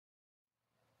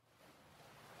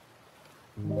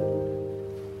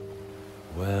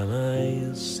When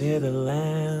I see the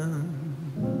land,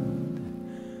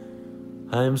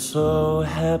 I'm so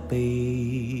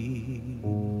happy.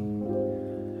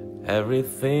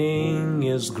 Everything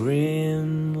is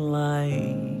green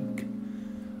like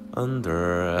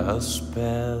under a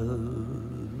spell.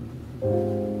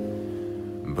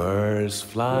 Birds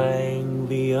flying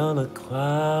beyond the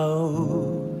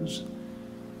clouds,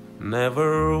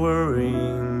 never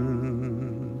worrying.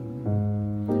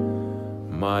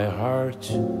 My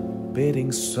heart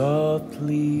beating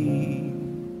softly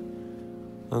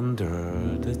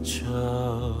under the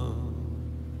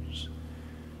charms.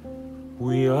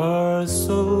 We are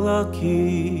so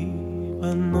lucky,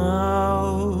 but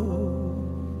now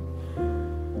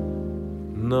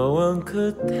no one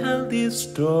could tell this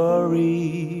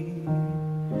story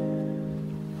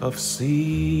of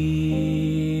sea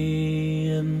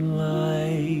and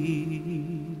light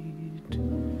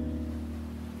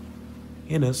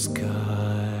in a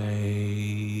sky.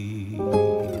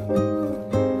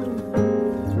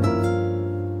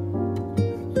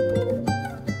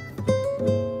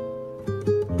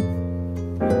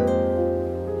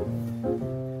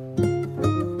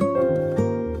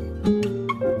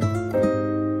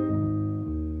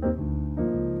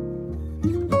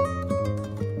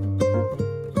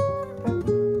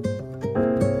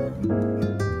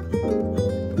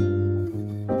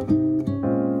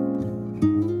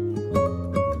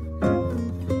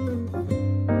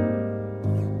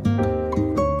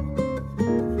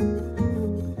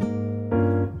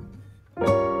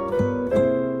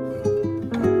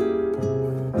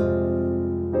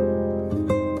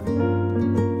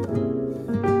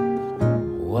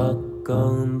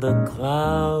 On the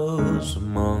clouds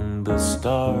among the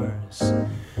stars,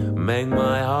 make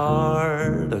my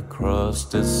heart across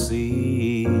the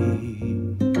sea.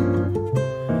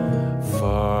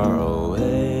 Far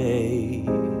away,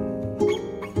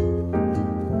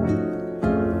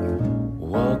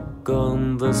 walk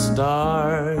on the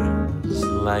stars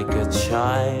like a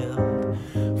child.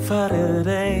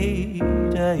 Faraday,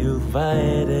 da you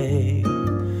Friday,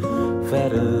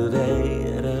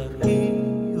 Faraday, da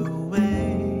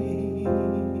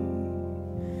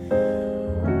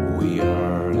we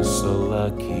are so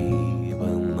lucky,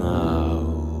 but now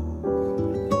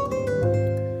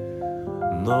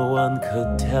no one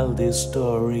could tell this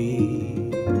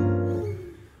story.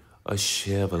 A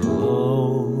ship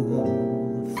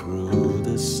alone through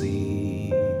the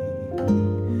sea,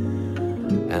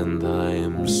 and I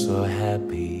am so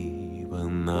happy, but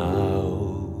now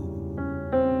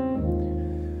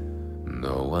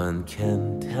no one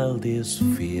can tell this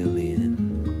feeling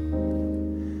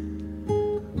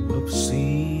of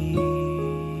see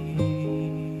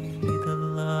the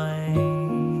light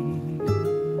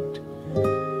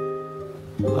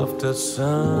of the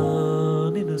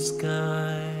sun in the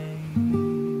sky.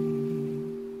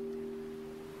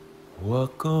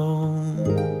 Walk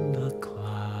on the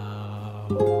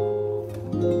clouds.